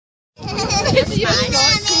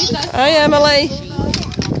Hi, Emily.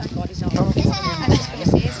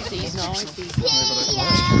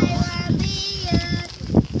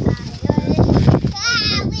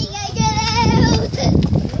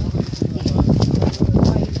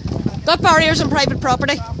 That barrier's on private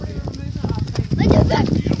property.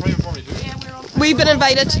 We've been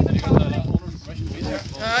invited.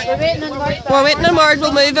 We're waiting on word.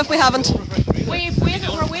 We'll move if we haven't.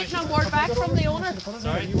 We're waiting on word back from the owner.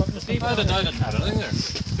 Sorry, Steve, I didn't have anything there.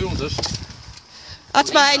 Who owns this?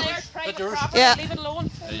 That's mine. That's yours? Yeah. Leave it alone.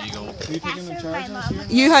 There you go. Are you taking in charge of this here?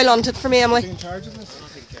 You how long it for me, Emily? Taking charge of this?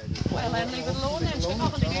 Well, then leave it alone then. She's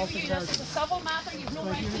nothing to do with you. This is a civil matter. You've no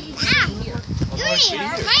right to be here.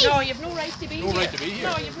 No, you've no right to be here. No right to be here.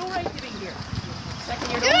 No, you've no right to be here. Second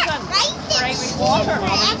year old for Irish water.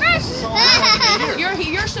 You're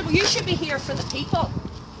here, so you should be here for the people.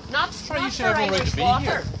 Not for You should have no right Irish to be water.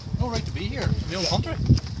 here. No right to be here. In your own country.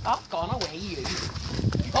 Oh, gone away you.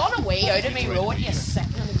 Gone away out of me road, you sick.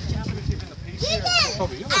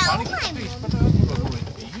 Probably you're a panic piece, but I haven't got no right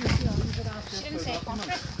to be here. She didn't say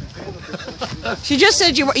country. She just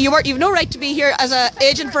said you've no right to be here as an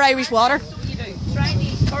agent for Irish Water. That's what you do. Try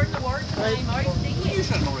to turn the words in my mouth. You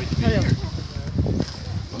should have no right to be here.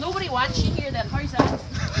 Nobody wants you here then. How's that?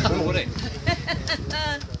 Nobody.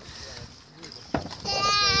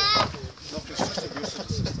 Look, it's just a use of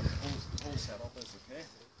the system. The whole setup is okay.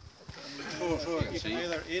 You can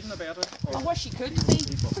either aid and abet it I or... wish you could see.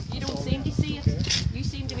 You don't seem to see it. You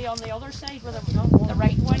seem to be on the other side with the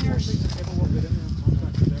right wingers.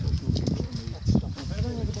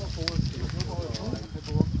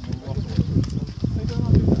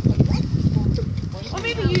 Or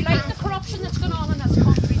maybe you like the corruption that's going on in this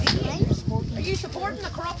country, do you? Are you supporting the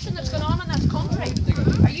corruption that's going on in this country?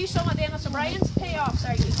 Are you some of Dennis O'Brien's payoffs,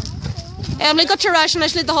 are you? Emily, got your ration, I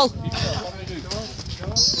slid the hole.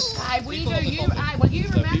 Aye, we do. Well, you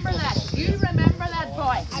remember that. You remember that,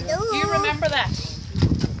 boy. You remember that.